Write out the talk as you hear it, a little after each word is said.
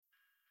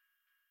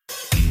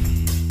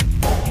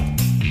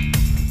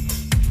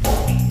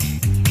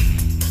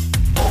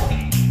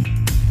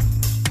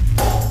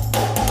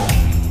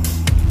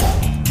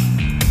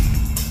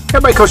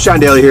Everybody, Coach John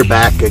Daly here,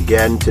 back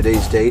again.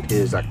 Today's date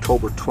is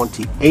October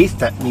 28th.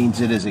 That means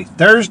it is a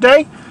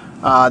Thursday.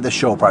 This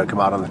show will probably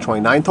come out on the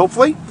 29th,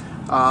 hopefully.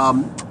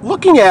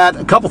 Looking at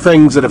a couple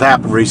things that have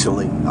happened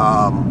recently.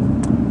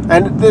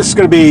 And this is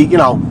going to be,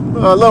 a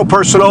little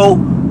personal.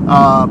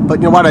 But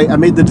you know what? I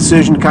made the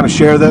decision to kind of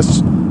share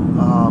this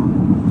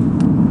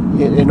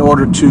in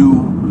order to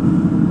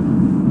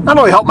not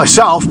only help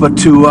myself, but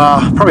to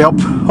probably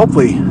help,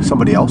 hopefully,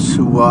 somebody else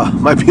who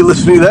might be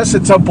listening to this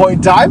at some point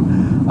in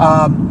time.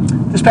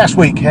 This past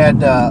week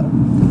had a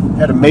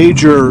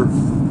major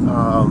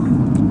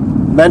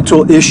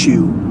mental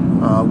issue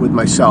with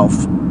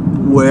myself,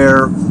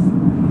 where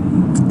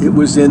it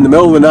was in the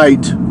middle of the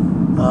night,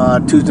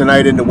 Tuesday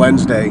night into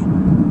Wednesday,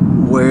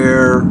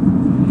 where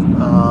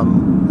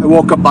I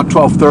woke up about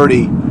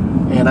 12:30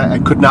 and I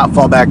could not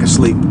fall back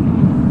asleep.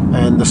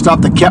 And the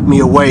stuff that kept me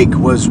awake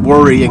was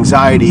worry,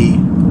 anxiety,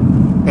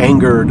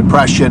 anger,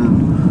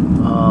 depression,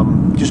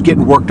 just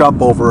getting worked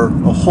up over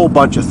a whole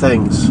bunch of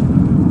things.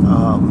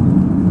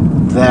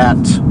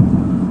 That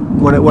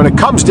when it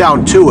comes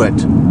down to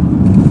it,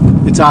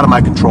 it's out of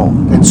my control.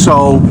 And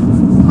so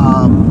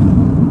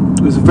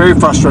it was a very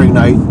frustrating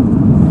night.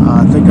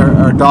 I think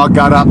our dog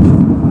got up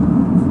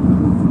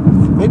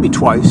maybe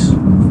twice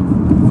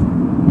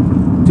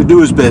to do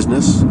his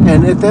business.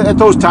 And at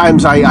those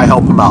times, I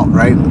help him out,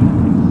 right?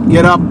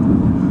 Get up,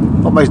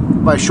 put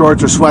my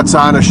shorts or sweats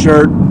on, a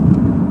shirt,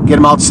 get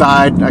him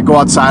outside. I go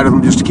outside of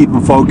him just to keep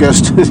him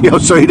focused,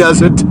 so he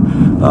doesn't.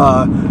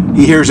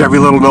 He hears every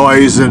little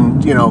noise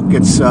and,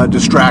 gets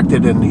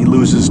distracted, and he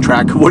loses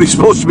track of what he's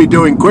supposed to be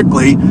doing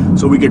quickly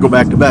so we could go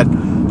back to bed.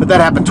 But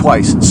that happened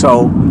twice, and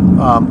so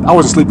I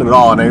wasn't sleeping at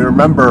all. And I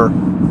remember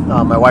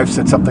my wife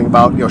said something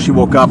about, she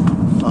woke up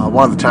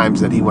one of the times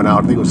that he went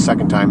out, I think it was the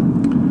second time,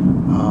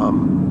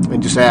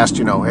 and just asked,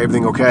 hey,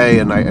 everything okay?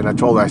 And I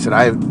told her, I said,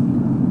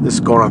 this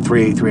is going on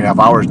 3.5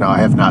 hours now. I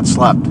have not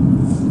slept.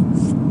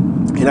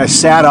 And I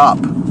sat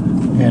up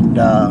and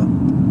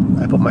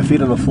I put my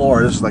feet on the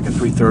floor. This is like at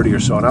 3:30 or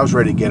so, and I was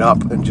ready to get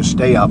up and just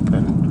stay up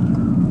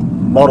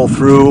and muddle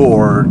through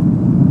or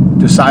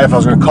decide if I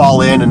was going to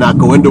call in and not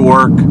go into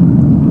work.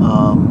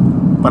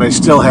 But I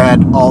still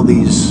had all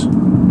these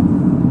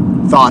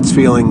thoughts,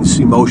 feelings,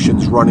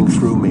 emotions running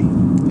through me.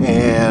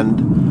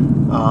 And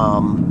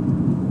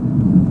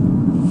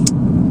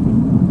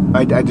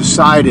I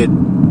decided,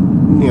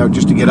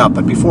 just to get up.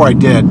 But before I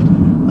did,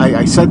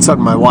 I said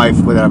something to my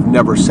wife that I've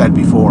never said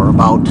before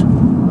about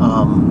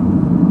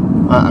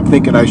I'm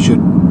thinking I should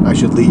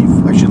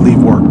leave. I should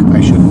leave work. I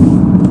should,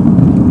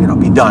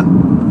 be done.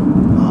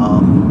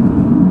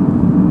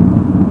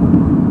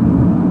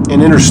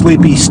 And in her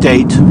sleepy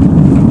state,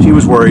 she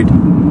was worried.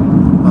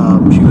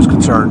 She was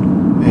concerned,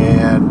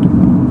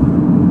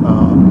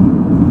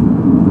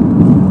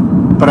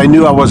 but I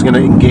knew I wasn't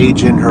going to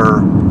engage in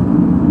her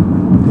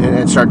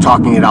and start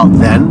talking it out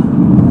then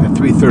at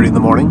 3:30 in the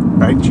morning.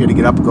 Right? She had to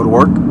get up and go to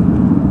work,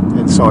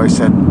 and so I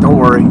said, "Don't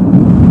worry.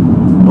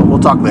 We'll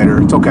talk later.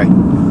 It's okay."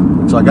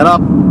 So I got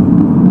up,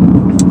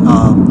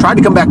 tried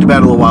to come back to bed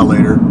a little while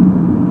later,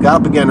 got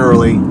up again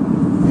early,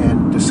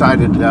 and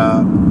decided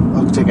I was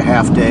going to take a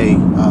half day.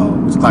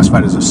 It was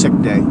classified as a sick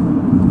day.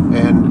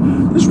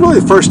 And this is really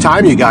the first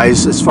time, you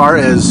guys, as far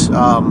as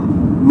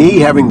me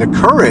having the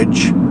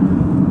courage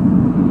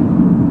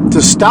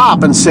to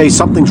stop and say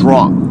something's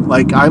wrong.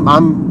 Like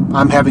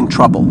I'm having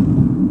trouble.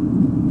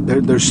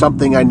 There's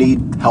something I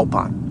need help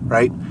on,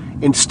 right?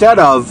 Instead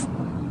of,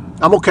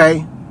 I'm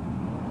okay,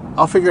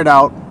 I'll figure it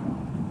out.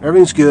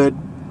 Everything's good,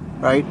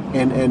 right?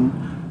 And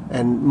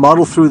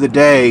muddle through the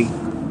day.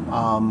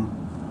 I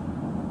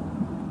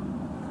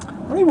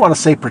don't even want to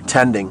say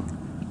pretending,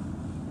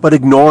 but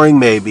ignoring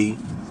maybe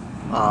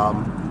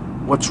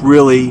what's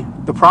really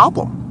the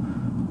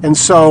problem. And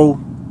so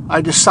I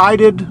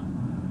decided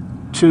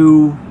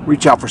to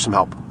reach out for some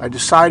help. I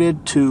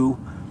decided to.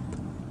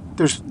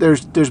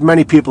 There's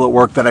many people at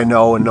work that I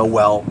know and know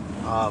well.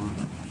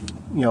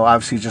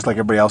 Obviously just like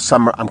everybody else.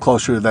 Some I'm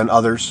closer than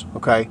others.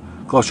 Okay,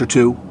 closer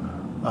to.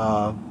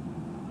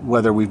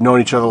 Whether we've known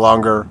each other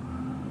longer,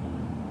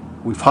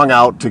 we've hung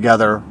out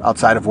together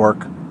outside of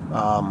work,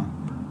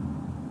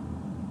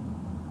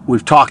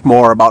 we've talked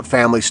more about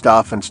family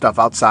stuff and stuff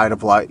outside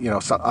of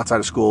outside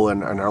of school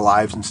and our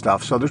lives and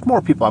stuff. So there's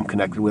more people I'm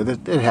connected with.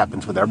 It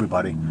happens with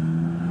everybody.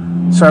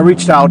 So I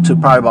reached out to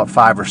probably about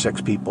 5 or 6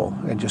 people,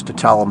 and just to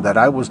tell them that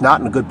I was not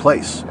in a good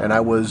place, and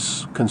I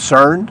was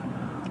concerned,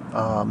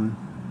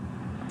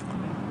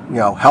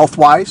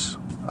 health-wise.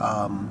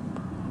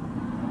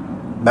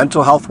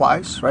 Mental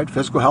health-wise, right?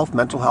 Physical health,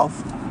 mental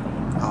health,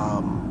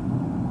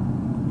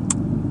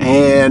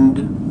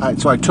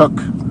 so I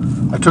took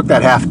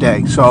that half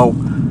day. So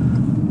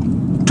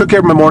took care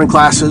of my morning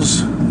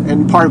classes,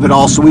 and part of it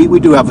also we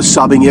do have a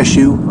subbing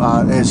issue,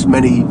 as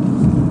many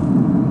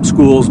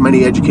schools,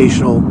 many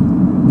educational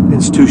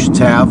institutions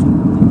have.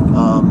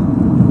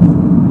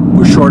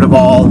 We're short of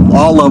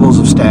all levels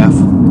of staff,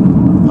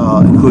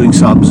 including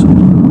subs,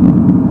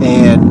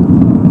 and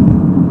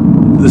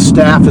the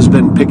staff has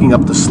been picking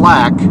up the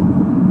slack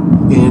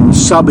in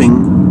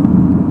subbing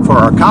for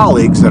our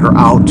colleagues that are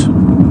out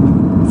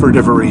for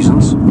different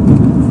reasons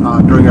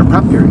during our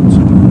prep periods.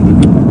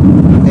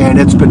 And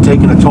it's been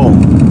taking a toll.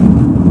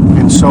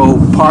 And so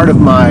part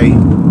of my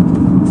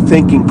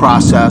thinking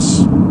process,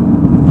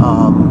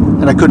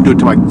 and I couldn't do it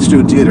to my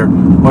students either,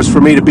 was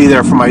for me to be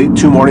there for my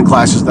 2 morning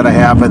classes that I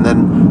have, and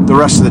then the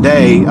rest of the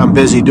day I'm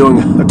busy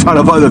doing a ton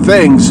of other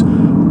things,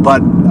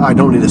 but I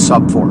don't need a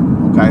sub for it,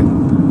 okay?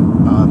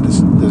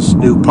 This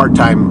new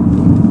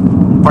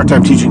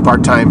part-time teaching,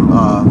 part-time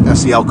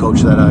SEL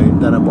coach that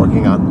I'm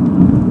working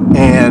on.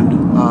 And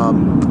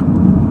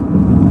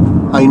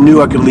I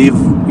knew I could leave,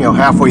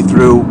 halfway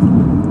through,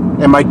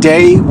 and my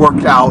day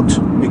worked out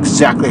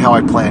exactly how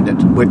I planned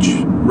it, which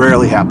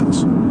rarely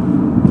happens.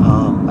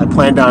 I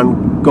planned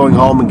on going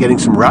home and getting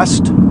some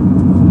rest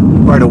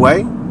right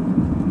away,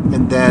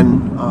 and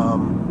then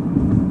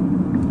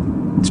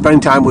spending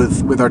time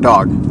with our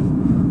dog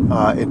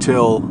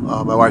until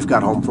my wife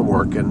got home from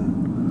work,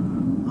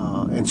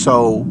 and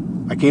so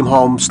I came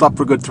home, slept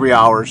for a good 3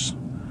 hours.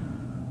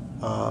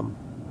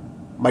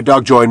 My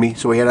dog joined me,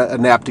 so we had a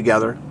nap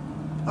together,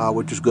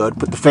 which was good.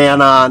 Put the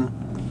fan on,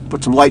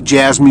 put some light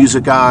jazz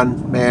music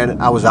on.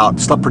 Man, I was out.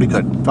 Slept pretty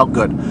good. Felt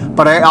good.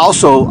 But I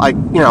also, I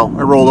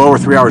rolled over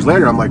 3 hours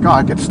later. I'm like,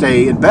 I could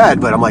stay in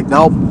bed. But I'm like,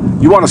 nope,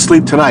 you want to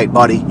sleep tonight,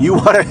 buddy. You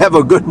want to have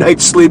a good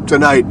night's sleep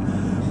tonight.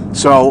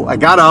 So I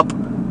got up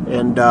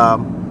and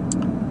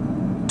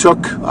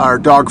took our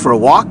dog for a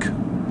walk.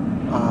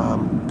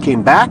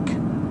 Came back.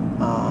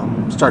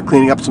 Started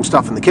cleaning up some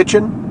stuff in the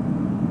kitchen.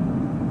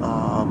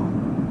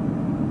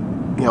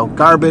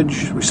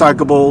 Garbage,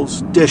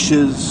 recyclables,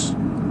 dishes,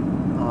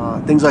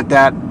 things like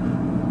that.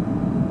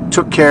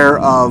 Took care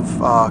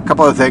of a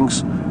couple other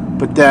things,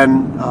 but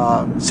then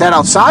sat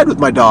outside with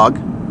my dog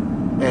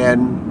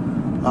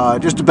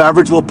and just a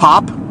beverage, a little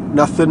pop,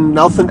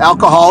 nothing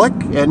alcoholic,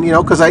 and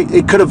because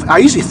I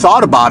usually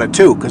thought about it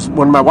too, because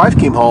when my wife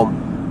came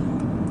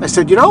home, I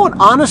said, an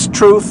honest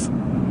truth,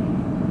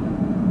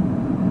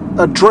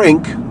 a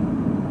drink,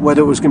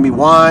 whether it was going to be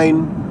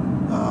wine,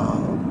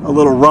 a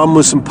little rum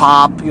with some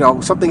pop,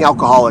 something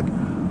alcoholic,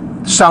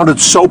 sounded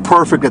so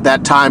perfect at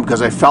that time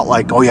because I felt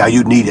like, oh yeah,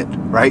 you'd need it,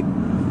 right?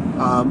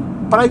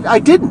 But I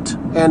didn't,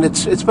 and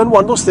it's been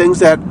one of those things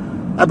that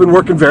I've been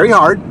working very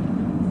hard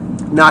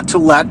not to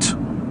let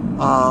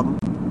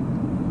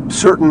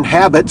certain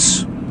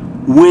habits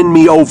win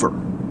me over.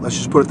 Let's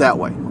just put it that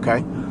way,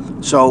 okay?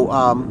 So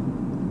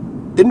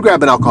didn't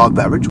grab an alcoholic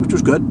beverage, which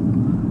was good.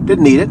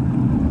 Didn't need it,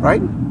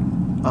 right?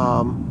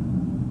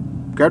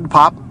 Grabbed a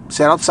pop,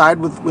 sat outside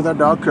with our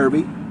dog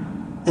Kirby,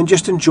 and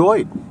just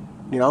enjoyed,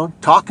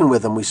 talking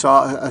with him. We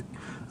saw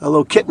a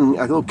little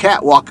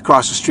cat walk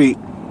across the street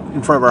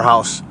in front of our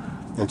house,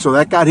 and so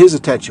that got his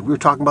attention. We were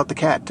talking about the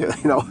cat too.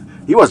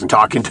 He wasn't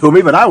talking to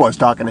me, but I was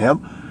talking to him.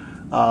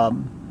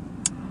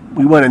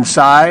 We went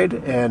inside,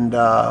 and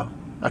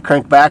I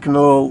cranked back in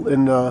the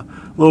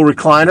little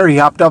recliner. He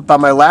hopped up on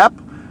my lap,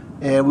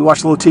 and we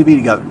watched a little TV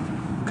together.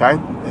 Okay,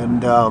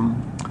 and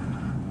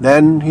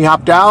then he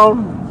hopped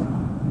down.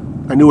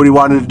 I knew what he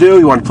wanted to do.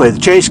 He wanted to play the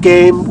chase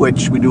game,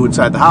 which we do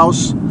inside the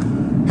house.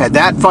 Had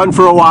that fun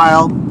for a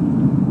while.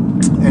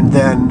 And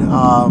then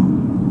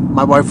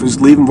my wife was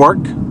leaving work,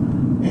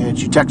 and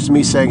she texted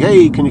me saying,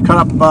 hey, can you cut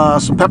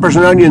up some peppers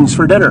and onions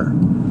for dinner?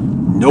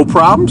 No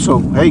problem. So,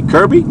 hey,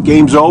 Kirby,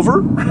 game's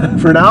over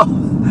for now.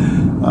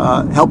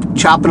 Helped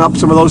chopping up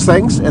some of those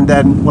things. And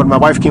then when my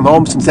wife came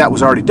home, since that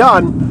was already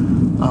done,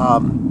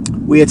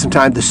 we had some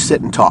time to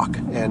sit and talk.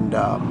 And,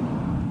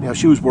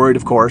 she was worried,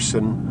 of course,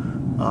 and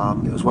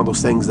it was one of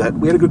those things that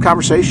we had a good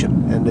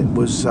conversation, and it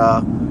was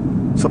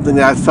something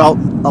that I felt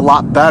a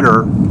lot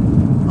better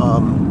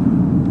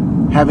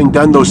having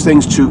done those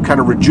things to kind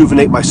of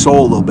rejuvenate my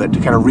soul a little bit, to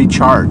kind of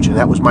recharge, and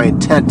that was my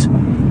intent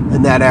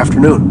in that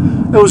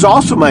afternoon. It was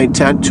also my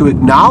intent to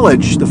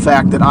acknowledge the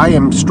fact that I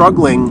am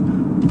struggling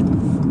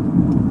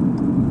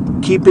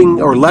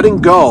keeping or letting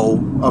go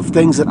of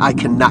things that I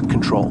cannot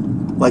control,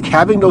 like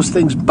having those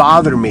things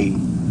bother me,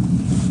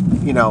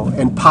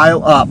 and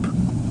pile up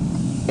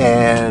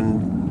and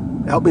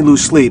help me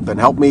lose sleep and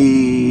help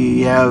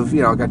me have,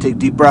 I got to take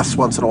deep breaths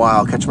once in a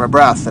while, catch my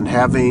breath, and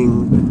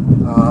having,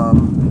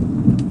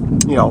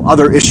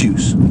 other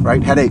issues,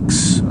 right?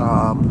 Headaches,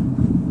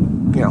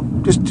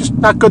 just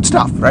not good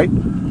stuff, right?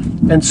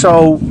 And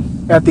so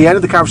at the end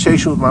of the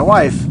conversation with my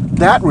wife,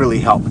 that really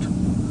helped.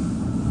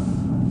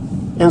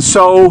 And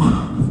so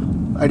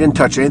I didn't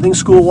touch anything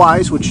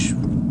school-wise, which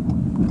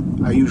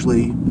I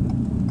usually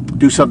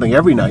do something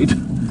every night.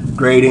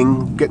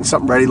 Grading, getting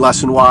something ready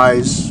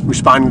lesson-wise,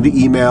 responding to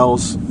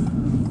emails,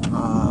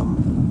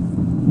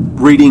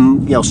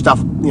 reading, stuff,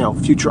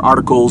 future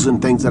articles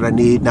and things that I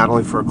need, not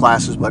only for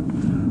classes, but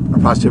our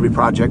positivity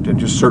project, and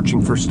just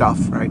searching for stuff,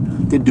 right?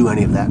 Didn't do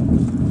any of that.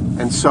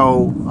 And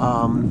so,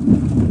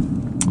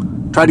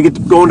 tried to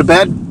get going to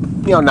bed,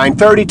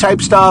 9:30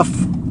 type stuff,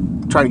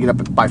 trying to get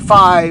up by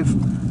 5,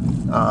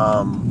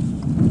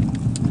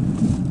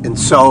 and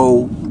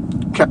so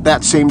kept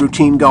that same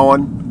routine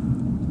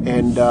going,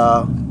 and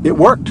it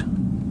worked.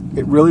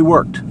 It really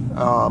worked.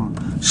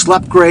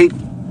 Slept great.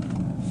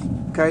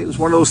 Okay, it was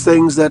one of those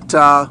things that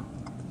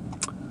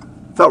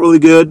felt really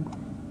good.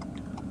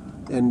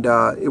 and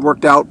it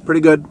worked out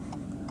pretty good.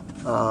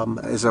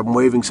 As I'm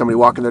waving somebody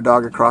walking their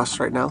dog across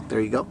right now. There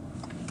you go.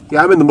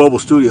 Yeah, I'm in the mobile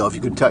studio. If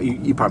you could tell,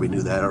 you probably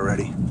knew that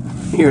already.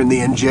 Hearing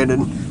the engine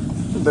and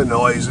the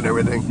noise and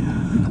everything.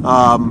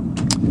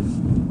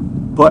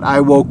 But I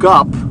woke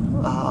up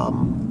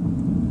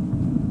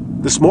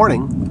this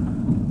morning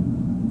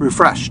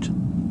refreshed.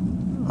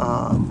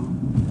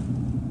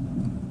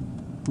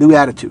 New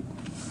attitude,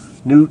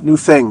 new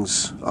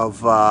things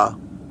of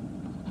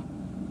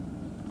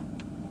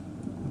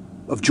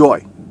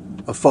joy,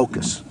 of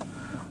focus.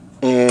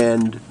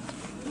 And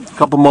a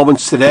couple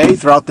moments today,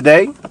 throughout the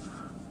day,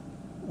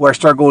 where I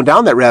started going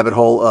down that rabbit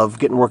hole of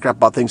getting worked up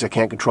about things I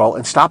can't control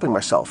and stopping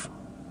myself,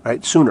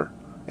 right, sooner,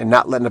 and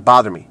not letting it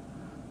bother me.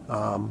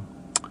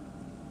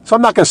 So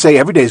I'm not going to say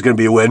every day is going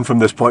to be a win from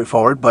this point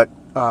forward, but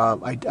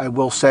I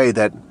will say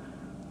that,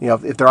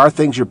 if there are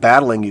things you're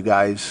battling, you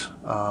guys,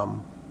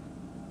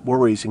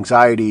 worries,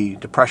 anxiety,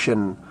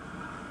 depression,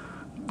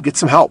 get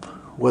some help,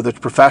 whether it's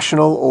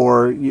professional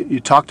or you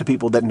talk to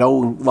people that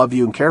know and love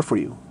you and care for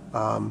you.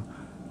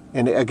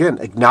 And again,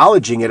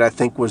 acknowledging it, I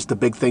think, was the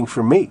big thing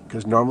for me,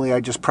 because normally I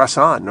just press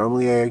on.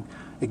 Normally I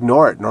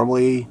ignore it.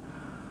 Normally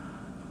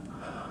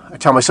I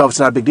tell myself it's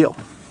not a big deal.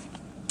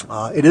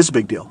 It is a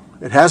big deal.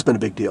 It has been a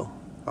big deal.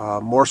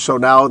 More so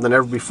now than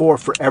ever before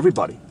for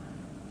everybody.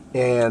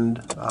 And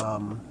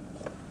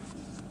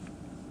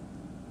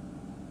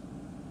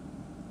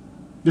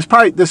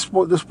this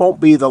won't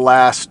be the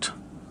last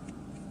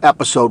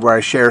episode where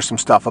I share some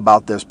stuff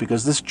about this,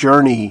 because this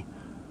journey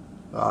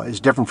is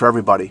different for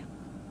everybody.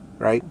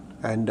 Right?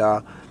 And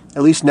at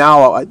least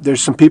now there's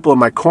some people in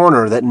my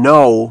corner that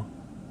know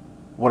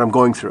what I'm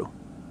going through.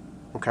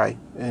 Okay?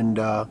 And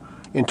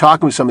in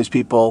talking with some of these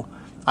people,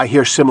 I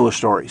hear similar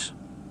stories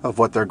of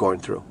what they're going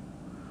through.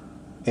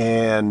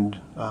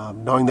 And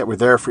knowing that we're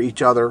there for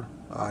each other,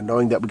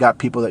 knowing that we got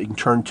people that you can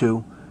turn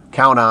to,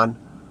 count on.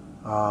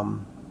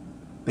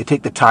 They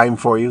take the time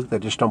for you. They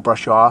just don't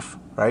brush you off,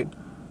 right?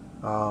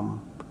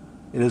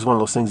 It is one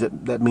of those things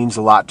that means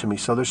a lot to me.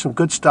 So there's some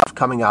good stuff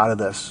coming out of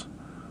this.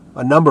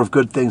 A number of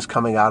good things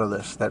coming out of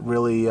this that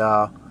really,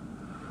 they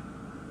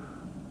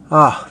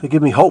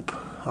give me hope.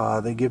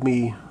 They give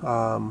me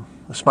a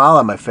smile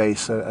on my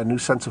face, a new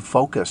sense of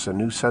focus, a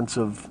new sense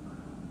of,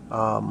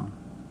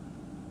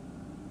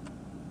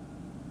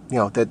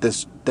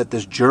 that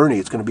this journey,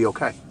 it's going to be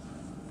okay.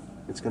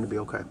 It's going to be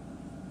okay.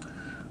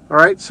 All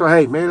right, so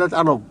hey, maybe I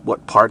don't know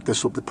what part,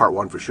 this will be part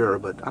one for sure,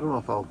 but I don't know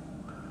if I'll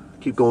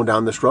keep going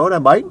down this road. I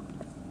might.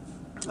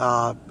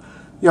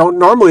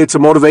 Normally it's a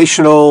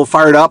motivational,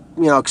 fired up,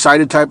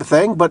 excited type of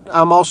thing, but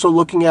I'm also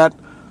looking at,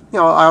 I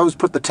always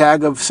put the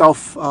tag of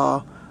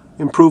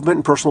self-improvement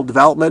and personal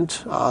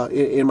development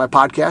in my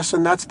podcast,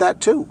 and that's that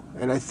too.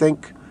 And I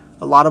think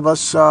a lot of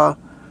us, look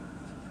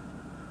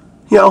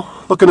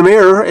in the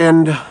mirror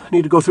and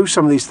need to go through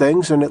some of these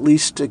things and at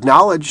least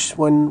acknowledge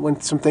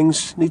when some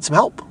things need some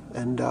help.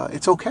 And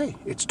it's okay.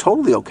 It's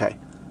totally okay.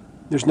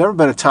 There's never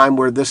been a time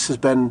where this has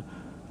been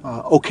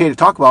okay to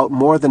talk about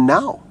more than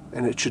now.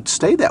 And it should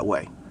stay that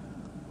way,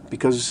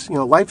 because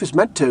life is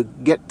meant to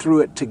get through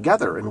it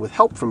together and with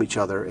help from each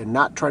other, and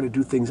not try to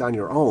do things on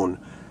your own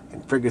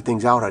and figure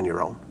things out on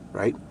your own,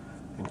 right?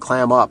 And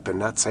clam up and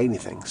not say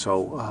anything.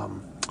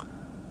 So,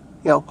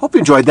 hope you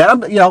enjoyed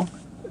that.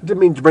 Didn't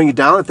mean to bring you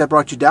down if that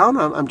brought you down.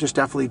 I'm just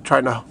definitely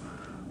trying to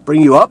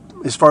bring you up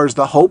as far as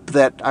the hope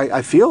that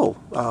I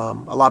feel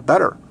a lot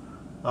better.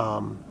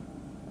 Not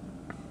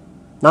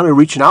only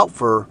reaching out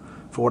for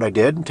what I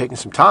did and taking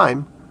some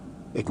time,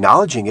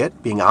 acknowledging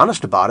it, being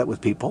honest about it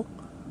with people,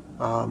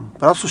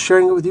 but also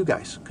sharing it with you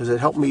guys, because it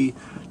helped me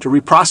to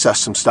reprocess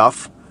some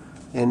stuff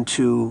and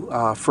to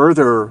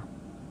further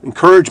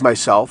encourage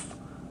myself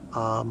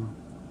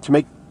to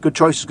make good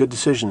choices, good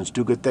decisions,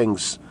 do good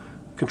things,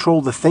 control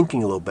the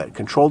thinking a little bit,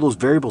 control those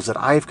variables that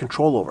I have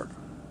control over,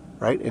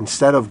 right?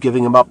 Instead of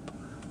giving them up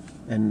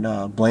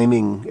and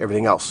blaming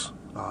everything else.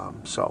 All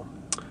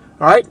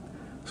right.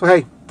 So,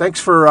 hey,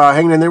 thanks for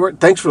hanging in there.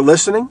 Thanks for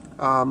listening.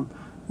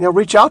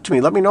 Reach out to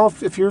me. Let me know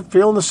if you're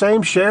feeling the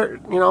same.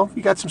 Share,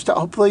 you got some stuff.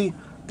 Hopefully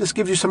this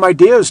gives you some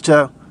ideas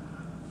to,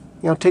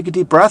 take a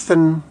deep breath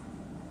and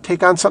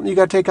take on something you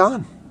got to take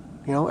on.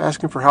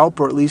 Asking for help,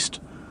 or at least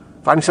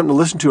finding something to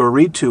listen to or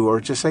read to, or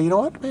just say,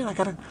 man, I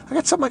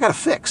got something I got to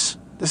fix.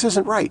 This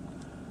isn't right,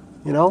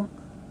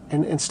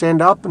 and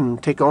stand up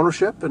and take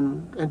ownership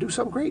and do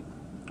something great.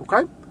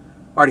 Okay?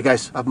 Alrighty,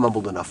 guys, I've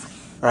mumbled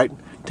enough. All right?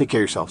 Take care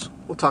of yourselves.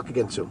 We'll talk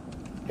again soon.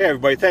 Hey,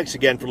 everybody. Thanks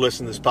again for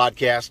listening to this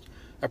podcast.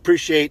 I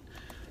appreciate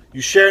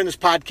you sharing this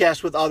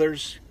podcast with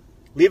others,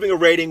 leaving a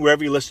rating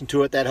wherever you listen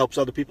to it. That helps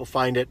other people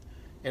find it.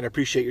 And I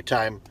appreciate your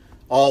time,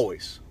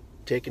 always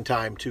taking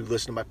time to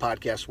listen to my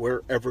podcast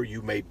wherever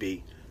you may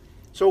be.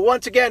 So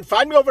once again,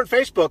 find me over on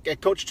Facebook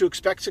at Coach to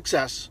Expect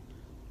Success,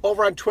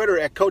 over on Twitter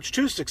at Coach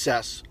to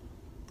Success,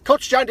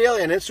 Coach John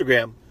Daly on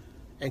Instagram,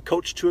 and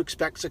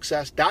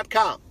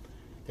CoachToExpectSuccess.com.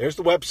 There's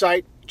the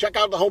website. Check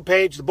out the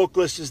homepage. The book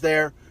list is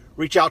there.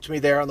 Reach out to me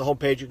there on the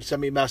homepage. You can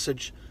send me a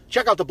message.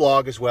 Check out the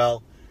blog as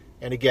well.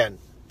 And again,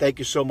 thank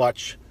you so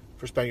much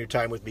for spending your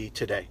time with me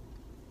today.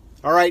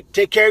 All right,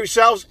 take care of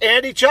yourselves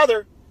and each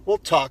other. We'll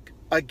talk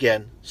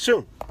again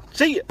soon.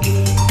 See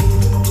ya.